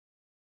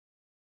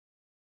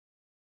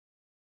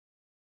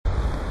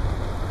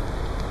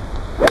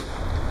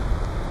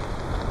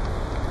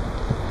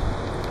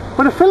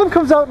when a film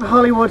comes out in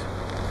Hollywood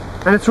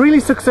and it's really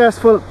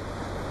successful,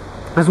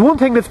 there's one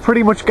thing that's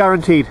pretty much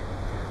guaranteed.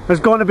 There's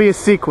going to be a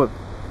sequel.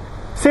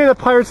 Say the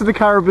Pirates of the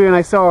Caribbean.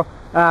 I saw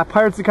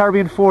Pirates of the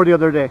Caribbean 4 the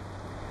other day.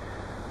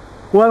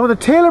 Well, when the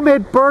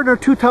TaylorMade Burner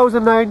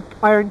 2009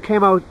 iron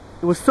came out,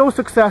 it was so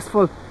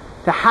successful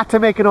they had to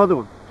make another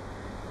one.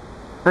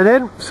 And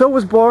then so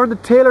was born the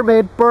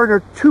TaylorMade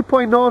Burner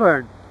 2.0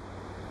 iron.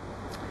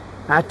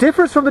 It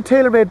differs from the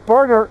TaylorMade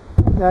Burner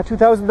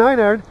 2009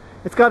 iron.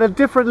 It's got a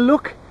different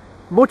look,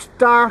 much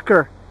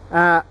darker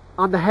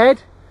on the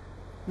head.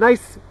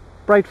 Nice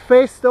bright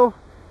face though,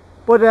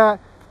 but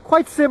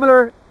quite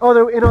similar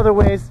in other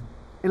ways,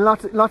 in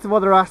lots of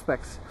other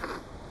aspects.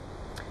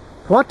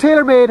 What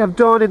TaylorMade have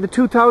done in the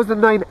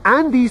 2009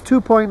 and these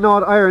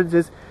 2.0 irons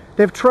is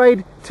they've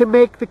tried to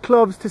make the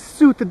clubs to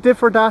suit the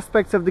different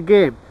aspects of the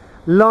game.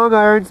 Long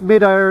irons,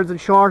 mid irons and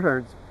short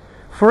irons.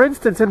 For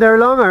instance, in their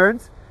long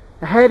irons,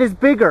 the head is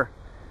bigger,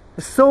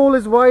 the sole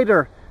is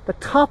wider, the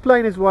top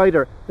line is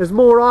wider, there's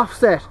more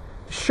offset,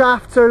 the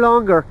shafts are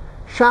longer,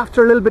 shafts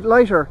are a little bit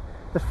lighter,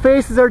 the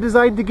faces are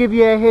designed to give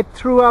you a hit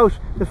throughout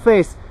the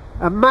face,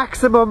 a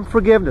maximum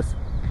forgiveness.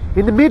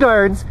 In the mid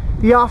irons,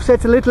 the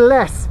offset's a little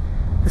less,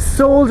 the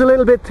sole's a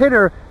little bit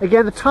thinner,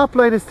 again the top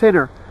line is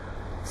thinner.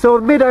 So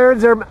mid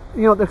irons are,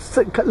 you know,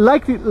 they're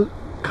like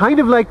kind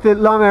of like the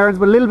long irons,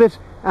 but a little bit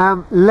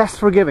less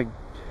forgiving.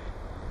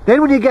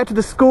 Then when you get to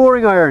the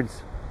scoring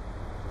irons,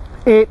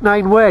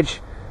 8-9 wedge,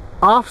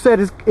 offset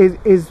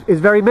is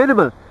very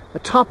minimal. The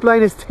top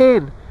line is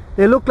thin.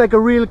 They look like a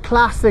real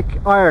classic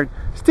iron.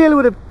 Still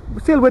with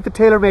the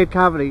TaylorMade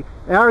cavity.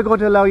 They are going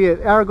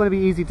to be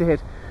easy to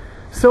hit.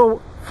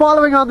 So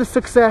following on the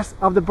success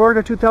of the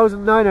Burner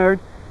 2009 iron,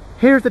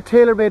 here's the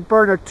TaylorMade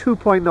Burner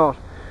 2.0.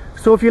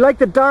 So if you like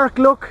the dark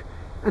look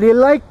and you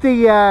like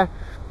the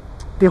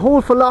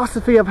whole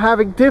philosophy of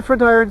having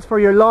different irons for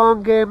your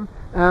long game,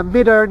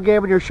 mid iron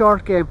game and your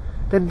short game,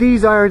 then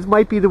these irons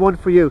might be the one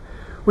for you.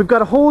 We've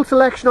got a whole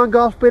selection on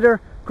Golf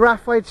Bidder,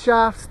 graphite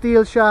shafts,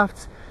 steel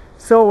shafts,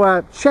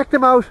 so check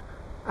them out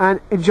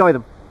and enjoy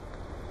them.